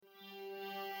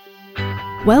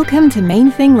Welcome to Main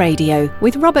Thing Radio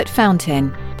with Robert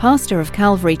Fountain, pastor of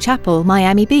Calvary Chapel,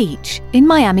 Miami Beach, in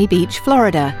Miami Beach,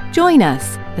 Florida. Join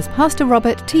us as Pastor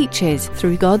Robert teaches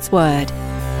through God's Word.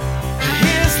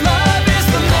 His love is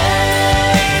the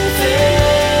main thing.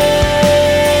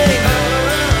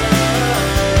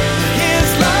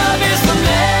 His love is the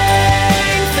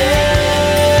main thing.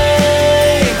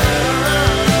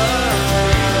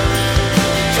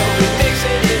 So we're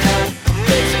mixing it up,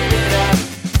 mixing it up.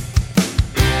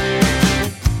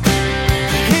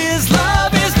 His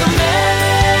love is the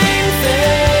main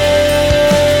thing.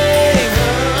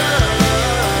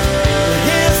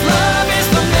 His love is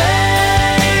the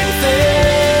main thing.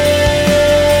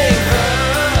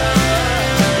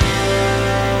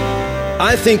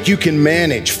 I think you can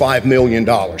manage $5 million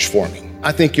for me.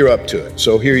 I think you're up to it.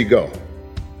 So here you go.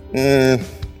 I'm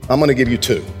going to give you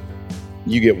two.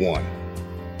 You get one.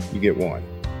 You get one.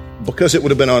 Because it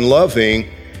would have been unloving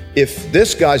if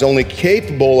this guy's only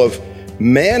capable of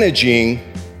managing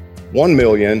 1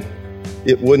 million,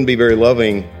 it wouldn't be very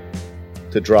loving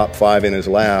to drop 5 in his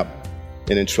lap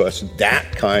and entrust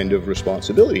that kind of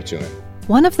responsibility to him.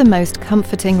 One of the most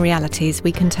comforting realities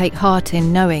we can take heart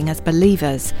in knowing as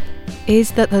believers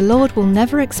is that the Lord will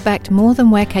never expect more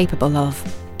than we're capable of.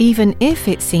 Even if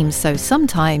it seems so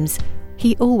sometimes,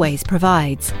 He always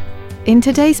provides. In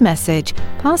today's message,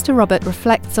 Pastor Robert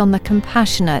reflects on the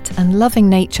compassionate and loving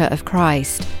nature of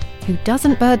Christ, who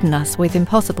doesn't burden us with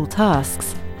impossible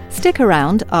tasks. Stick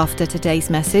around after today's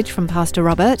message from Pastor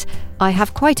Robert. I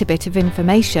have quite a bit of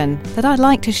information that I'd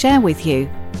like to share with you.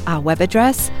 Our web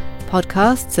address,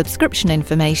 podcast subscription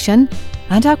information,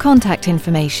 and our contact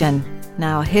information.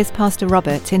 Now here's Pastor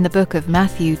Robert in the book of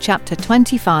Matthew chapter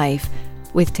 25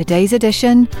 with today's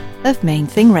edition of Main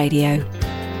Thing Radio.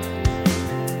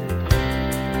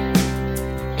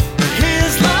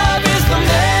 His love is the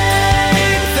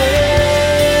main thing.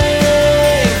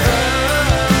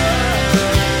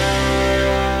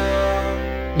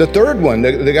 The third one,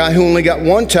 the guy who only got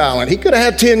 1 talent, he could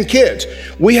have had 10 kids.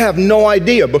 We have no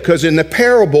idea because in the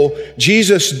parable,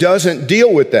 Jesus doesn't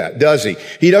deal with that, does he?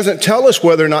 He doesn't tell us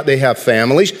whether or not they have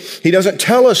families. He doesn't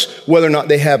tell us whether or not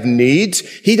they have needs.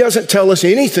 He doesn't tell us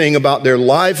anything about their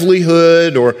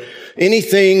livelihood or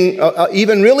anything,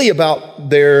 even really about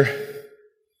their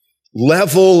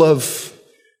level of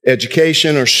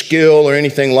education or skill or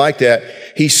anything like that.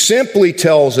 He simply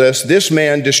tells us this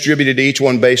man distributed to each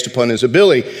one based upon his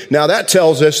ability. Now that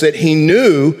tells us that he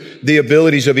knew the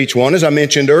abilities of each one, as I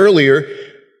mentioned earlier,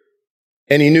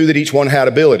 and he knew that each one had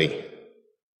ability.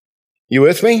 You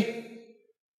with me?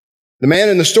 The man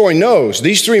in the story knows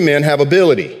these 3 men have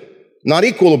ability. Not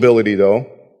equal ability though.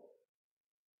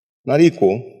 Not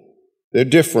equal. They're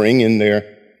differing in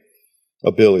their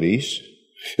abilities.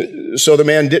 So the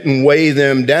man didn't weigh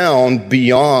them down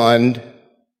beyond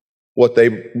what they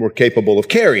were capable of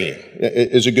carrying,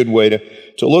 is a good way to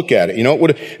look at it. You know,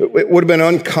 it would have been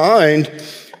unkind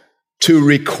to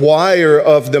require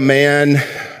of the man,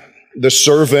 the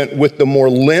servant with the more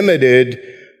limited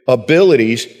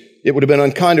abilities, it would have been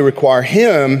unkind to require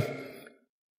him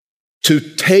to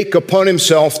take upon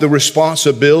himself the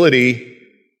responsibility,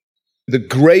 the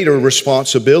greater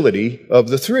responsibility of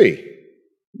the 3.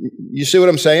 You see what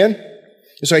I'm saying?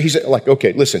 So he's like,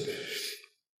 okay, listen,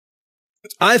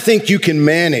 I think you can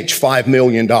manage $5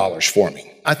 million for me.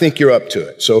 I think you're up to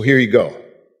it. So here you go.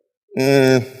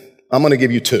 I'm going to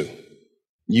give you 2.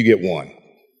 You get 1.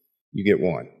 You get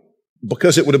 1.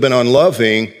 Because it would have been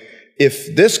unloving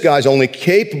if this guy's only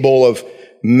capable of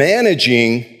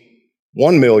managing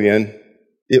 1 million,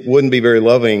 it wouldn't be very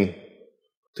loving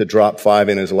to drop 5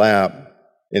 in his lap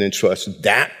and entrust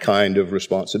that kind of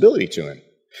responsibility to him.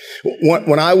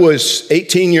 When I was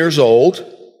 18 years old,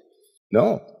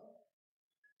 no,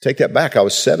 take that back, I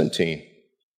was 17.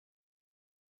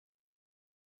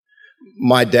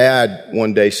 My dad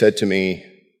one day said to me,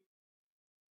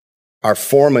 our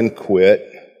foreman quit,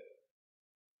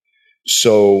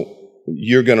 so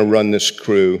you're going to run this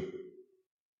crew.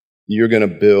 You're going to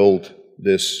build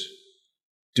this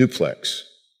duplex.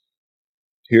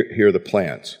 Here are the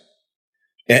plans.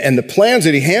 And the plans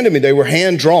that he handed me, they were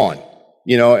hand-drawn,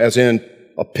 you know, as in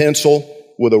a pencil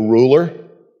with a ruler.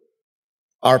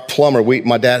 Our plumber,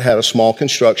 my dad had a small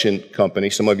construction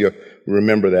company. Some of you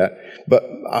remember that. But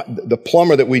the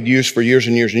plumber that we'd used for years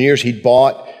and years and years, he'd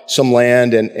bought some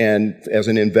land and as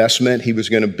an investment, he was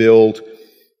going to build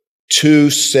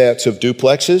 2 sets of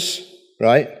duplexes,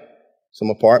 right? Some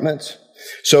apartments.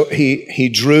 So he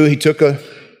took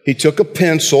a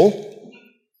pencil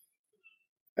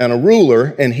and a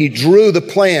ruler and he drew the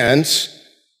plans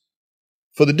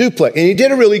for the duplex. And he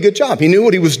did a really good job. He knew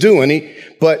what he was doing.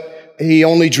 But he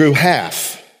only drew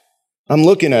half. I'm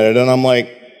looking at it and I'm like,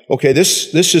 okay,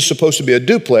 this is supposed to be a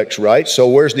duplex, right? So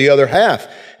where's the other half?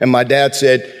 And my dad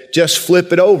said, just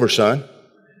flip it over, son.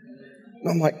 And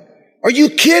I'm like, are you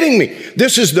kidding me?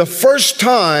 This is the first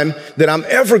time that I'm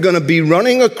ever going to be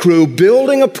running a crew,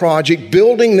 building a project,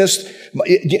 building this.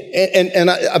 And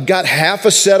I've got half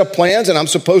a set of plans and I'm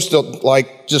supposed to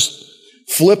like just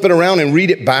flip it around and read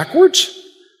it backwards?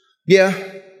 Yeah,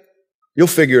 you'll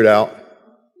figure it out.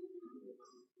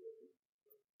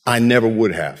 I never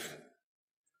would have.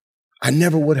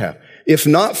 If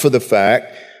not for the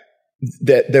fact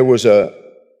that there was a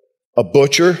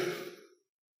butcher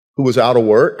who was out of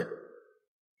work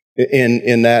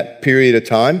in that period of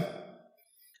time,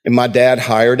 and my dad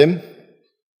hired him.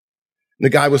 The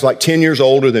guy was like 10 years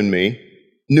older than me,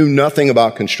 knew nothing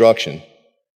about construction,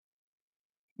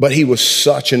 but he was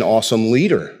such an awesome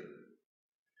leader.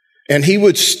 And he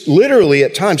would literally,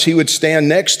 at times, he would stand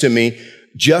next to me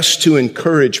just to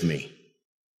encourage me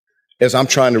as I'm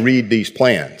trying to read these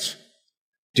plans.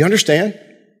 Do you understand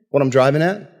what I'm driving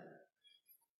at?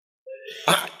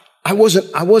 I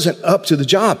wasn't up to the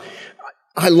job.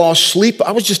 I lost sleep.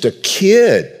 I was just a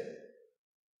kid.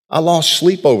 I lost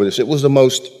sleep over this. It was the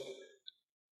most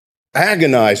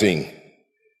agonizing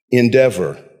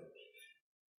endeavor.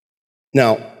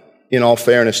 Now, in all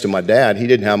fairness to my dad, he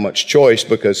didn't have much choice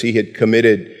because he had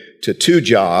committed to 2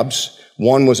 jobs.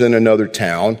 One was in another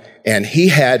town, and he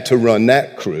had to run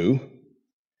that crew.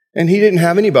 And he didn't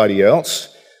have anybody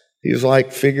else. He was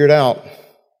like, figure it out.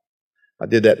 I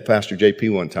did that to Pastor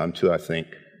JP one time too, I think.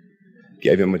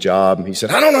 Gave him a job, and he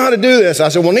said, I don't know how to do this. I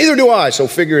said, well, neither do I, so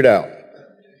figure it out.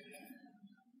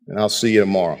 And I'll see you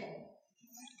tomorrow.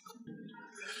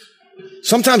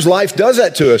 Sometimes life does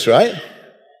that to us, right?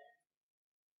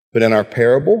 But in our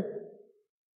parable,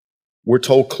 we're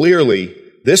told clearly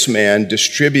this man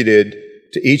distributed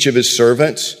to each of his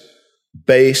servants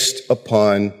based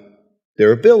upon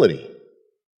their ability.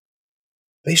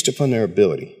 Based upon their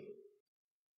ability.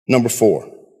 Number 4.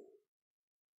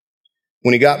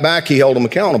 When he got back, he held them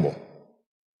accountable.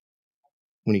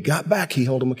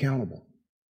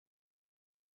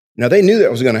 Now, they knew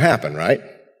that was going to happen, right?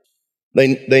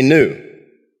 They knew.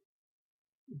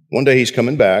 One day he's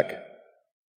coming back.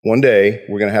 One day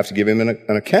we're going to have to give him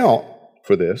an account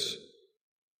for this.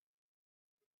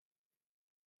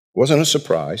 It wasn't a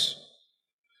surprise.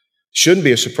 Shouldn't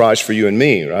be a surprise for you and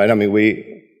me, right? I mean,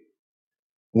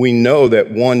 we know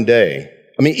that one day,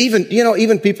 I mean,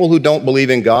 even people who don't believe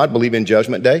in God believe in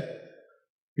Judgment Day.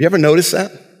 You ever notice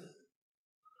that?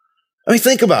 I mean,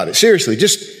 think about it. Seriously,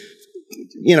 just,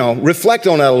 reflect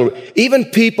on that a little bit. Even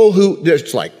people who,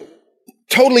 it's like,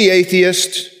 totally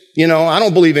atheist, I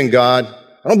don't believe in God.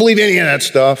 I don't believe any of that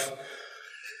stuff.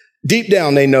 Deep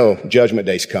down, they know Judgment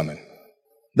Day's coming.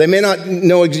 They may not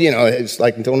know, it's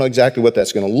like, don't know exactly what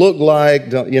that's going to look like,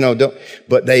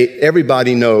 but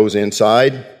everybody knows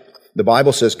inside. The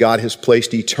Bible says God has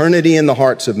placed eternity in the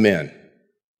hearts of men.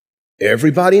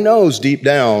 Everybody knows deep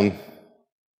down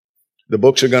the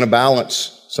books are going to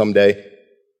balance someday.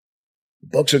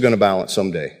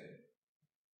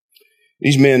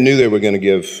 These men knew they were going to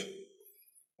give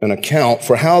an account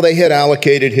for how they had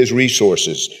allocated his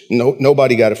resources.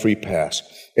 Nobody got a free pass.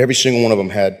 Every single one of them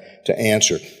had to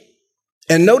answer.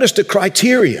 And notice the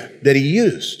criteria that he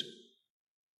used.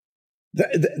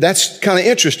 That's kind of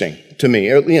interesting to me.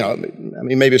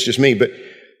 Maybe it's just me, but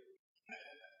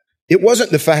it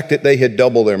wasn't the fact that they had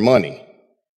doubled their money,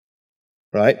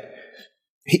 right?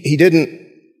 He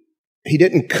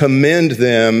didn't commend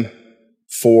them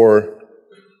for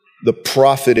the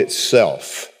profit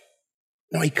itself.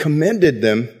 No, he commended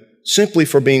them simply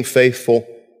for being faithful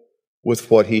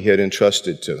with what he had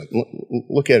entrusted to them.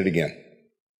 Look at it again.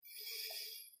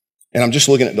 And I'm just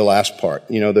looking at the last part.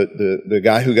 The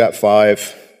guy who got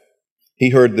 5, he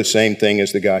heard the same thing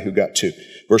as the guy who got 2.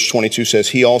 Verse 22 says,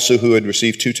 he also who had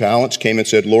received 2 talents came and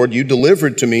said, Lord, you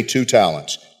delivered to me 2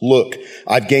 talents. Look,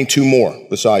 I've gained 2 more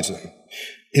besides them.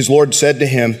 His Lord said to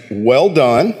him, well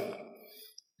done,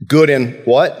 good and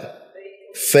what?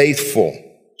 Faithful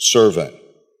servant.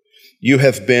 You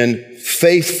have been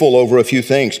faithful over a few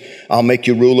things. I'll make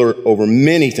you ruler over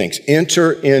many things.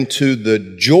 Enter into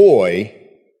the joy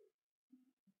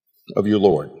of your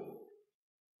Lord.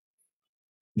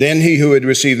 Then he who had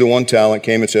received the 1 talent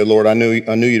came and said, Lord, I knew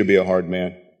you to be a hard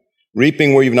man,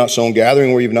 reaping where you've not sown,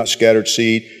 gathering where you've not scattered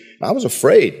seed. I was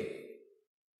afraid.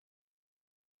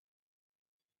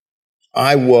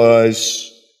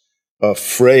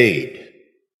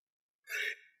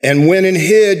 And went and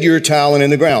hid your talent in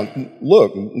the ground.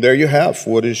 Look, there you have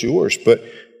what is yours. But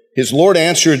his Lord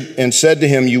answered and said to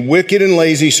him, you wicked and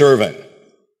lazy servant.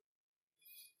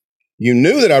 You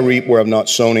knew that I reap where I've not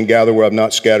sown and gather where I've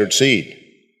not scattered seed.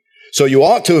 So you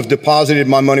ought to have deposited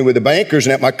my money with the bankers,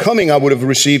 and at my coming I would have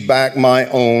received back my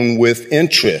own with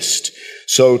interest.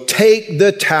 So take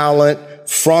the talent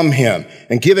from him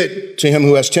and give it to him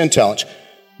who has 10 talents.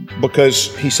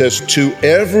 Because he says, to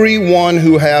everyone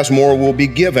who has more will be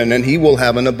given, and he will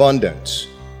have an abundance.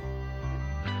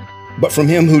 But from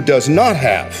him who does not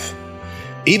have,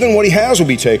 even what he has will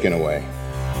be taken away.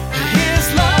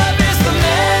 His love is the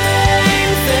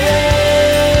main thing.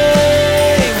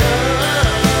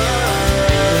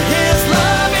 His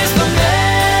love is the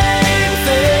main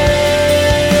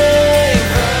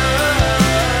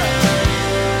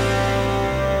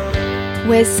thing.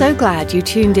 We're so glad you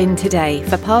tuned in today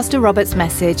for Pastor Robert's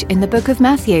message in the book of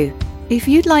Matthew. If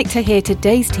you'd like to hear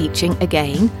today's teaching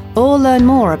again or learn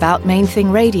more about Main Thing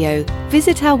Radio,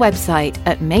 visit our website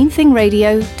at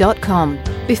mainthingradio.com.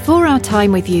 Before our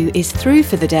time with you is through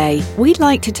for the day, we'd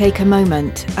like to take a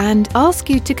moment and ask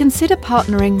you to consider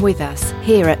partnering with us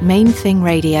here at Main Thing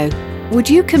Radio. Would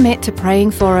you commit to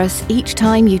praying for us each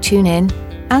time you tune in?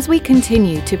 As we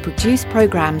continue to produce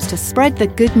programs to spread the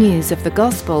good news of the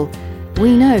gospel,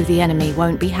 we know the enemy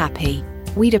won't be happy.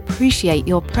 We'd appreciate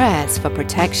your prayers for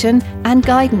protection and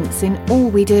guidance in all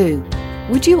we do.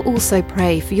 Would you also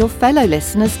pray for your fellow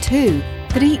listeners too,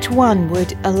 that each one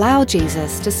would allow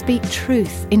Jesus to speak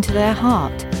truth into their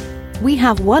heart? We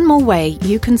have one more way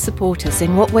you can support us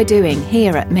in what we're doing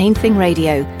here at Main Thing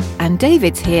Radio, and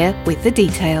David's here with the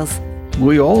details.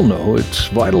 We all know it's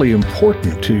vitally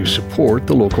important to support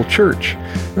the local church,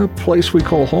 a place we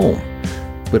call home.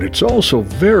 But it's also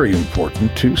very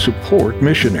important to support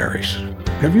missionaries.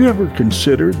 Have you ever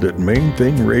considered that Main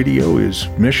Thing Radio is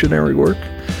missionary work?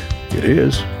 It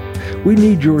is. We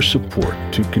need your support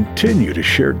to continue to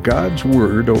share God's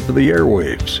Word over the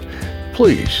airwaves.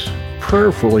 Please,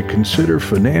 prayerfully consider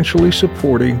financially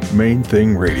supporting Main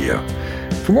Thing Radio.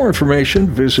 For more information,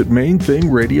 visit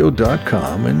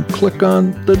mainthingradio.com and click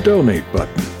on the Donate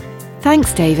button.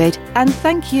 Thanks, David, and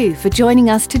thank you for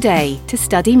joining us today to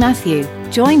study Matthew.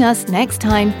 Join us next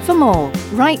time for more,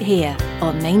 right here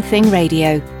on Main Thing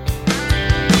Radio.